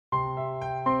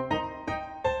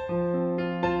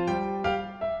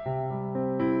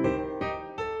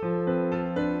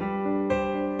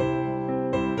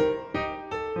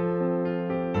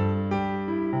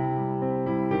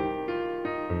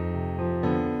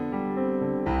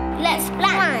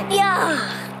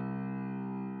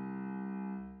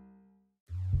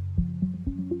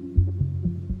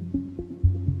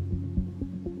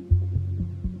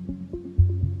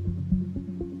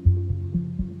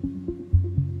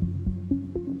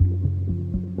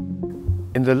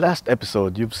In the last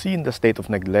episode, you've seen the state of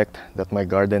neglect that my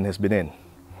garden has been in.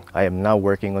 I am now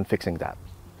working on fixing that.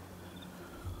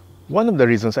 One of the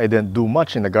reasons I didn't do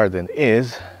much in the garden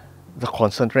is the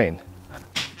constant rain.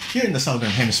 Here in the southern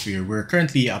hemisphere, we're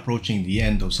currently approaching the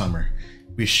end of summer.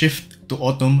 We shift to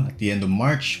autumn at the end of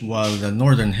March, while the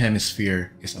northern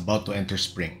hemisphere is about to enter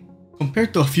spring.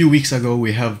 Compared to a few weeks ago,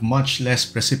 we have much less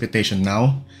precipitation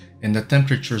now, and the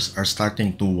temperatures are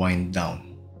starting to wind down.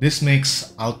 This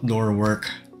makes outdoor work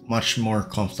much more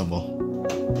comfortable.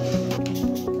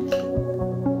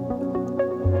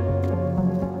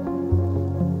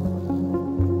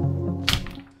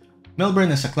 Melbourne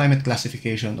has a climate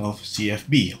classification of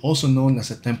CFB, also known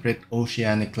as a temperate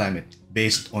oceanic climate,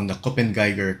 based on the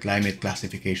Köppen-Geiger climate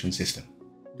classification system.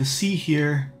 The C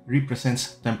here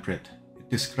represents temperate.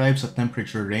 It describes a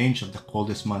temperature range of the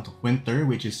coldest month of winter,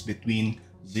 which is between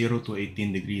 0 to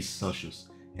 18 degrees Celsius,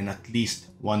 and at least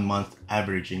 1 month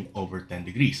averaging over 10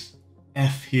 degrees.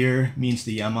 F here means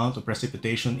the amount of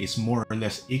precipitation is more or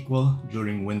less equal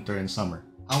during winter and summer.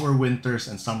 Our winters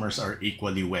and summers are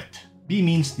equally wet. B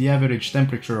means the average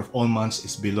temperature of all months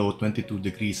is below 22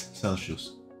 degrees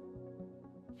Celsius.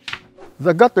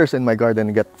 The gutters in my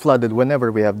garden get flooded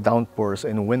whenever we have downpours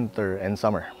in winter and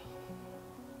summer.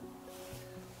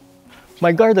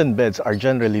 My garden beds are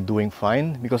generally doing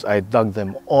fine because I dug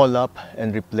them all up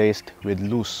and replaced with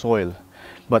loose soil.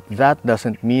 But that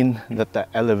doesn't mean that the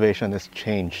elevation has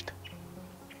changed.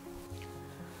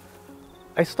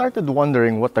 I started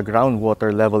wondering what the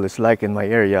groundwater level is like in my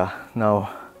area. Now,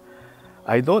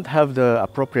 I don't have the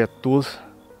appropriate tools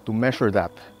to measure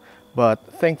that, but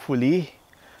thankfully,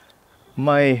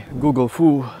 my Google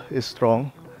Foo is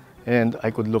strong and I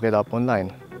could look it up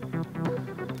online.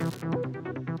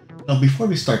 Now, before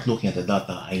we start looking at the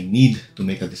data, I need to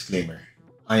make a disclaimer.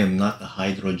 I am not a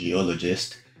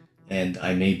hydrogeologist, and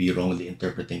I may be wrongly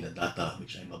interpreting the data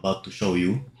which I'm about to show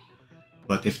you.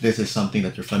 But if this is something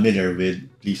that you're familiar with,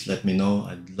 please let me know.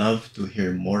 I'd love to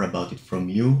hear more about it from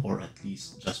you, or at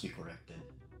least just be corrected.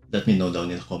 Let me know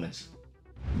down in the comments.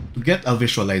 To get a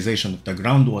visualization of the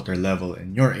groundwater level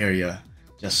in your area,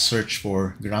 just search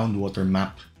for groundwater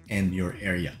map and your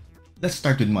area. Let's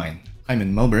start with mine. I'm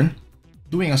in Melbourne.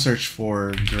 Doing a search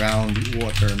for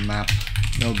groundwater map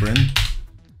Melbourne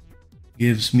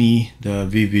gives me the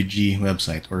VVG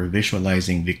website, or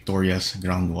Visualizing Victoria's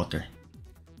Groundwater.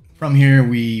 From here,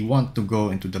 we want to go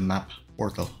into the map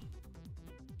portal.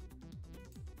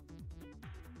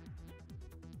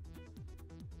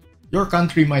 Your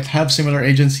country might have similar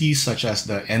agencies such as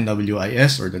the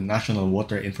NWIS, or the National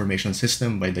Water Information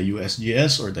System by the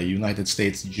USGS, or the United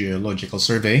States Geological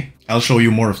Survey. I'll show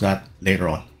you more of that later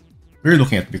on. We're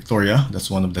looking at Victoria. That's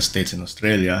one of the states in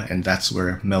Australia, and that's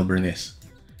where Melbourne is.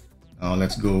 Now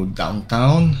let's go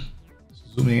downtown,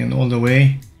 zooming in all the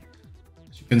way.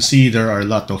 As you can see, there are a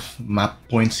lot of map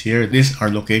points here. These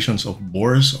are locations of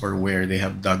bores, or where they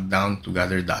have dug down to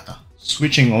gather data.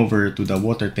 Switching over to the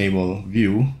water table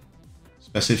view,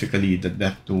 specifically the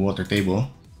depth to water table,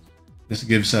 this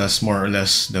gives us more or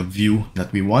less the view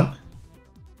that we want.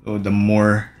 So the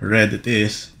more red it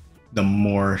is, the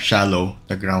more shallow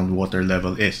the groundwater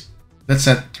level is. Let's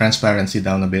set transparency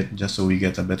down a bit just so we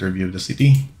get a better view of the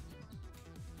city.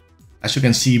 As you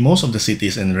can see, most of the city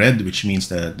is in red, which means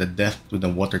the depth to the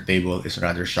water table is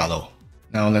rather shallow.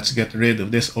 Now let's get rid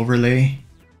of this overlay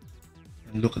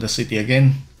and look at the city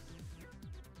again.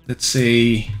 Let's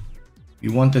say we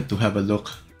wanted to have a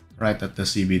look right at the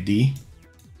CBD,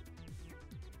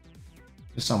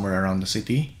 just somewhere around the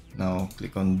city. Now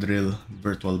click on Drill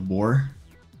Virtual Bore.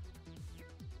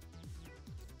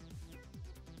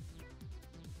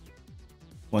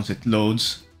 Once it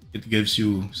loads, it gives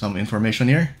you some information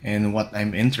here, and what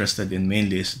I'm interested in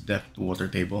mainly is depth to water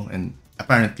table, and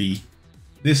apparently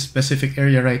this specific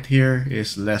area right here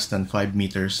is less than 5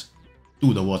 meters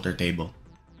to the water table.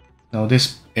 Now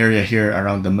this area here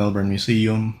around the Melbourne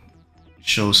Museum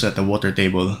shows that the water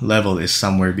table level is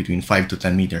somewhere between 5 to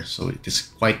 10 meters, so it is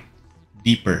quite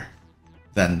deeper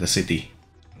than the city.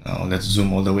 Now let's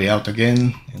zoom all the way out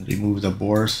again and remove the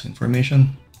bores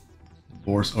information.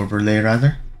 Bores overlay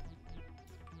rather,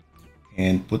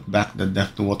 and put back the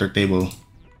depth to water table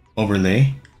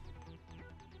overlay.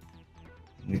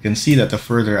 You can see that the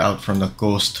further out from the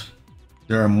coast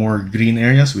there are more green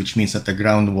areas, which means that the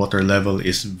groundwater level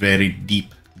is very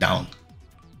deep down.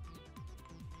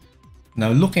 Now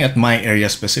looking at my area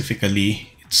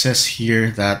specifically, it says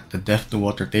here that the depth to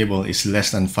water table is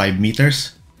less than 5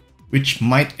 meters, which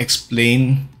might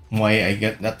explain why I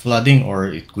get that flooding, or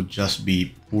it could just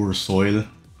be poor soil,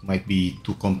 might be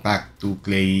too compact, too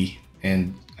clayey.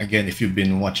 And again, if you've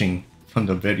been watching from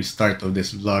the very start of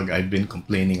this vlog, I've been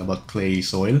complaining about clayey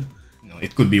soil.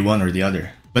 It could be one or the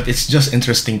other. But it's just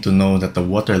interesting to know that the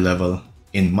water level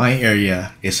in my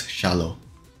area is shallow.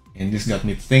 And this got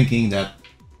me thinking that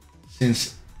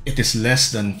since it is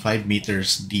less than 5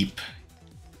 meters deep,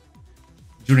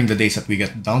 during the days that we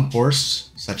get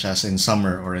downpours, such as in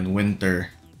summer or in winter,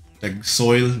 the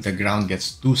soil, the ground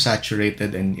gets too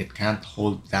saturated and it can't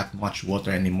hold that much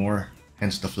water anymore,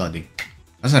 hence the flooding.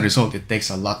 As a result, it takes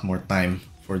a lot more time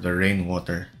for the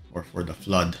rainwater or for the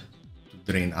flood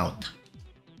to drain out.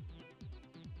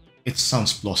 It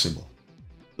sounds plausible.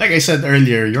 Like I said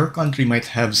earlier, your country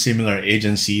might have similar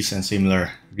agencies and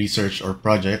similar research or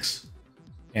projects.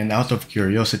 And out of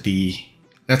curiosity,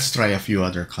 let's try a few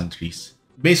other countries.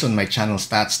 Based on my channel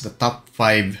stats, the top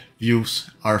 5 views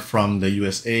are from the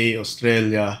USA,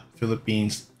 Australia,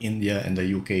 Philippines, India, and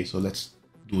the UK. So let's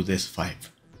do this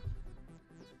 5.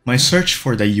 My search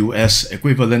for the US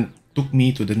equivalent took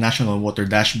me to the National Water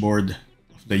Dashboard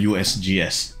of the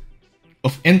USGS.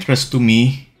 Of interest to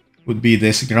me would be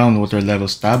this groundwater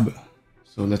levels tab.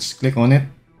 So let's click on it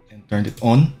and turn it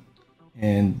on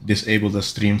and disable the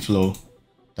stream flow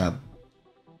tab.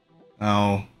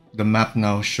 Now the map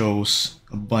now shows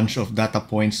a bunch of data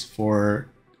points for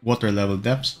water level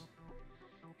depths,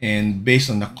 and based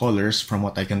on the colors, from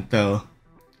what I can tell,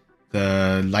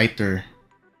 the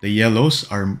yellows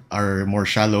are more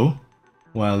shallow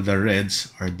while the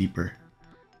reds are deeper.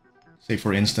 Say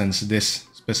for instance, this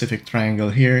specific triangle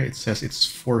here, it says it's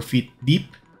 4 feet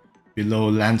deep below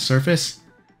land surface,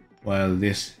 while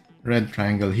this red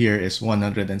triangle here is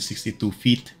 162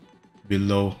 feet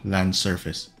below land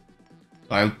surface.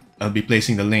 So I'll be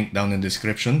placing the link down in the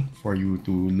description for you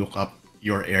to look up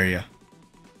your area.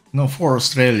 Now for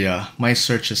Australia, my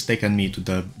search has taken me to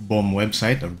the BOM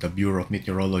website of the Bureau of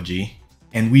Meteorology,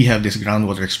 and we have this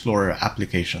Groundwater Explorer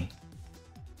application.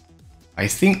 I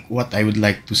think what I would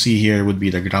like to see here would be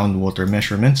the groundwater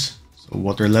measurements, so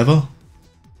water level,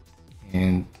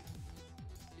 and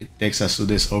it takes us to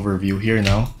this overview here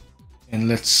now. And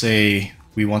let's say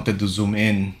we wanted to zoom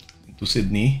in to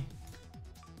Sydney,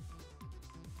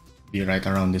 be right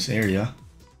around this area.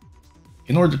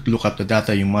 In order to look up the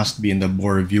data, you must be in the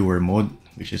bore viewer mode,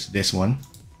 which is this one.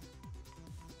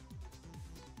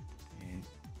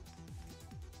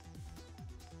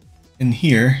 And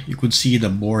here you could see the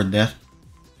bore depth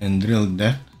and drill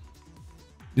depth.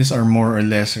 These are more or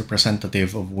less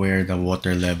representative of where the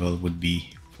water level would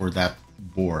be for that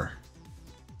bore.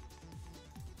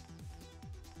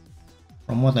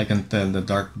 From what I can tell, the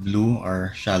dark blue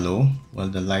are shallow, while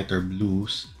the lighter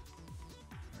blues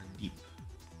are deep.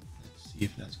 Let's see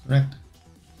if that's correct.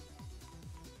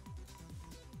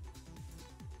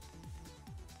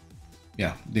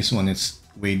 Yeah, this one is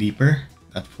way deeper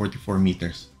at 44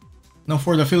 meters. Now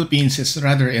for the Philippines, it's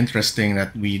rather interesting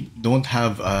that we don't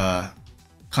have a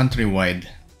countrywide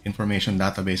information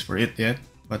database for it yet,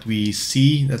 but we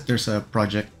see that there's a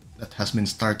project that has been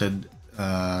started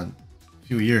a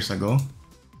few years ago.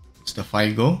 It's the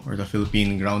FIGO, or the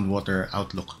Philippine Groundwater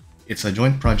Outlook. It's a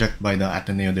joint project by the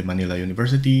Ateneo de Manila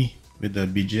University with the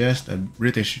BGS, the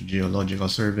British Geological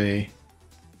Survey,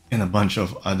 and a bunch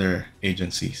of other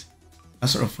agencies.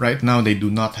 As of right now, they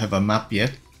do not have a map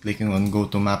yet. Clicking on Go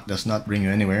to Map does not bring you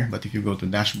anywhere, but if you go to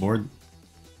Dashboard,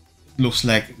 it looks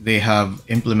like they have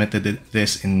implemented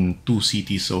this in 2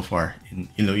 cities so far, in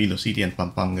Iloilo City and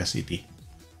Pampanga City.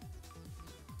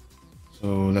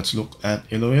 So let's look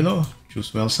at Iloilo,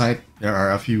 choose well site. There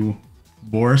are a few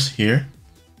bores here,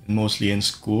 mostly in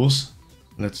schools.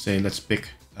 Let's pick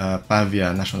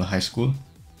Pavia National High School.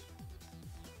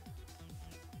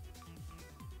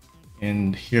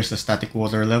 And here's the static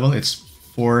water level. It's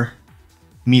 4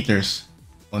 meters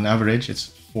on average. It's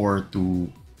 4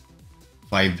 to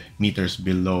 5 meters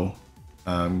below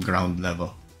ground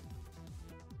level.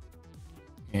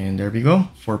 And there we go,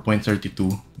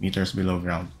 4.32 meters below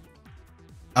ground.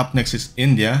 Up next is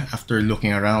India. After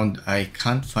looking around, I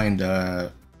can't find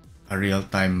a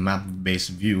real-time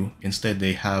map-based view. Instead,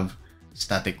 they have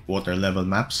static water level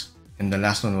maps. And the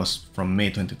last one was from May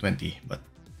 2020, but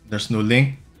there's no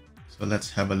link. So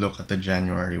let's have a look at the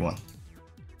January one.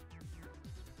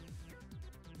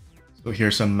 So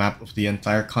here's a map of the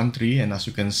entire country, and as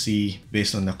you can see,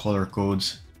 based on the color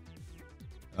codes,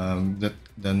 that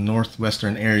the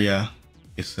northwestern area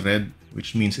is red,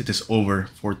 which means it is over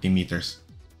 40 meters.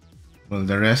 Well,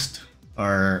 the rest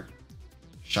are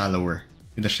shallower,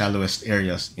 with the shallowest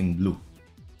areas in blue.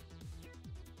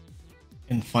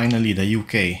 And finally, the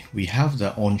UK. We have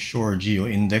the onshore geo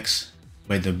index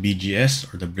by the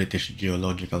BGS, or the British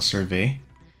Geological Survey.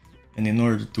 And in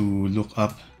order to look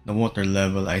up the water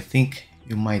level, I think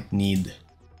you might need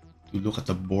to look at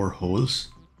the boreholes.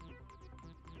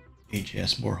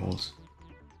 HAS boreholes.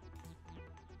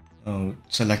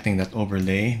 Selecting that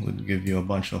overlay would give you a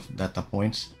bunch of data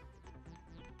points.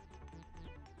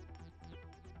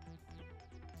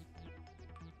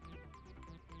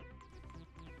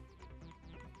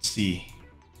 Let's see.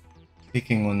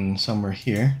 Clicking on somewhere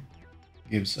here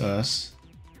gives us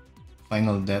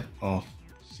final depth of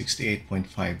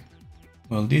 68.5.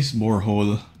 Well, this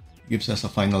borehole gives us a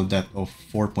final depth of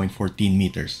 4.14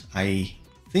 meters. I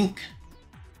think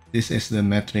this is the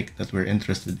metric that we're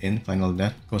interested in, final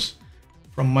depth, because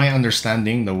from my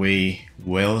understanding, the way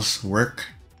wells work,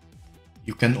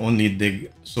 you can only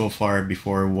dig so far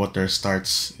before water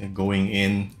starts going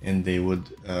in, and they would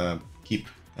keep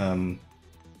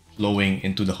flowing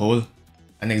into the hole.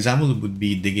 An example would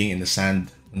be digging in the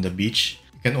sand on the beach.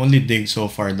 You can only dig so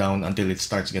far down until it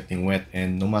starts getting wet,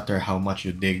 and no matter how much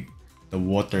you dig, the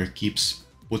water keeps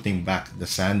putting back the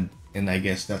sand, and I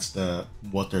guess that's the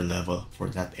water level for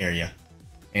that area.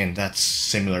 And that's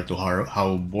similar to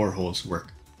how boreholes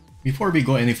work. Before we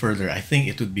go any further, I think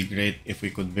it would be great if we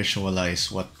could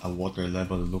visualize what a water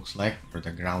level looks like, or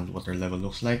the groundwater level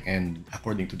looks like. And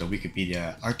according to the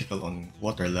Wikipedia article on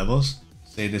water levels,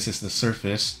 say this is the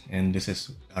surface and this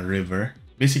is a river.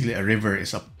 Basically, a river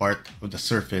is a part of the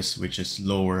surface which is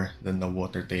lower than the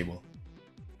water table.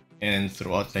 And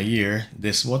throughout the year,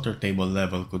 this water table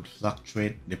level could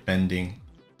fluctuate depending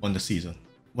on the season.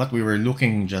 What we were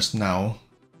looking just now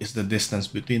is the distance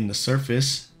between the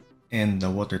surface and the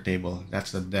water table.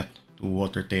 That's the depth to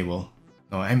water table.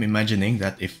 Now I'm imagining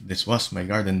that if this was my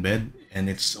garden bed and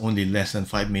it's only less than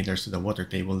 5 meters to the water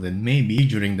table, then maybe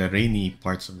during the rainy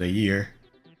parts of the year,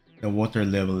 the water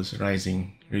level is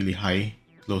rising really high,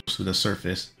 close to the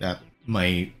surface, that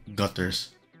my gutters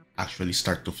actually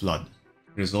start to flood,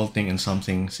 resulting in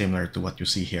something similar to what you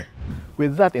see here.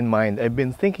 With that in mind, I've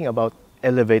been thinking about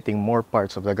elevating more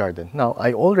parts of the garden. Now,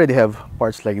 I already have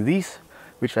parts like these,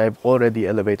 which I've already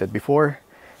elevated before,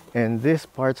 and these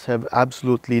parts have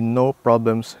absolutely no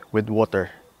problems with water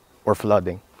or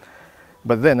flooding.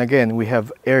 But then again, we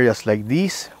have areas like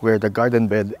these where the garden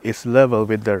bed is level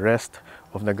with the rest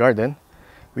of the garden,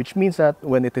 which means that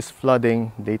when it is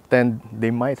flooding,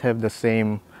 they might have the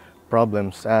same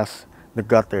problems as the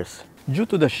gutters. Due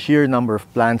to the sheer number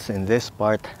of plants in this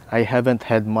part, I haven't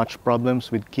had much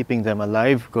problems with keeping them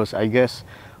alive, because I guess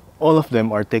all of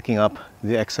them are taking up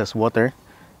the excess water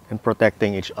and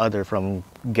protecting each other from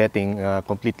getting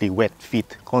completely wet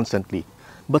feet constantly.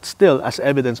 But still, as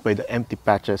evidenced by the empty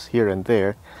patches here and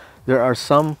there are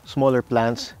some smaller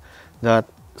plants that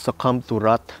succumbed to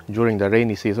rot during the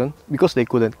rainy season because they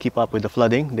couldn't keep up with the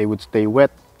flooding. They would stay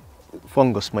wet,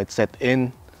 fungus might set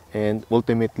in, and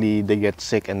ultimately they get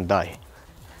sick and die.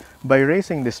 By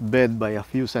raising this bed by a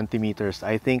few centimeters,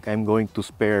 I think I'm going to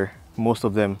spare most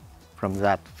of them from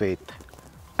that fate.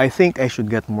 I think I should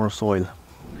get more soil.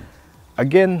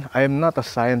 Again, I am not a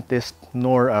scientist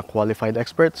nor a qualified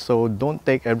expert, so don't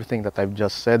take everything that I've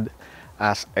just said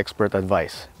as expert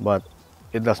advice, but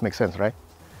it does make sense, right?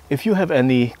 If you have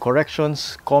any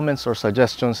corrections, comments, or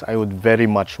suggestions, I would very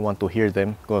much want to hear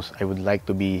them, because I would like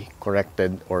to be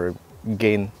corrected or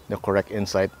gain the correct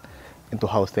insight into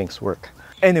how things work.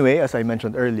 Anyway, as I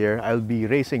mentioned earlier, I'll be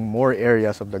raising more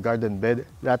areas of the garden bed.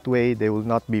 That way, they will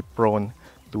not be prone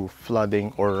to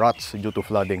flooding or rots due to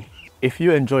flooding. If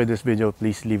you enjoyed this video,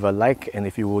 please leave a like, and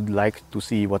if you would like to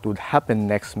see what would happen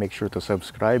next, make sure to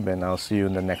subscribe, and I'll see you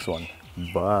in the next one.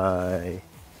 Bye!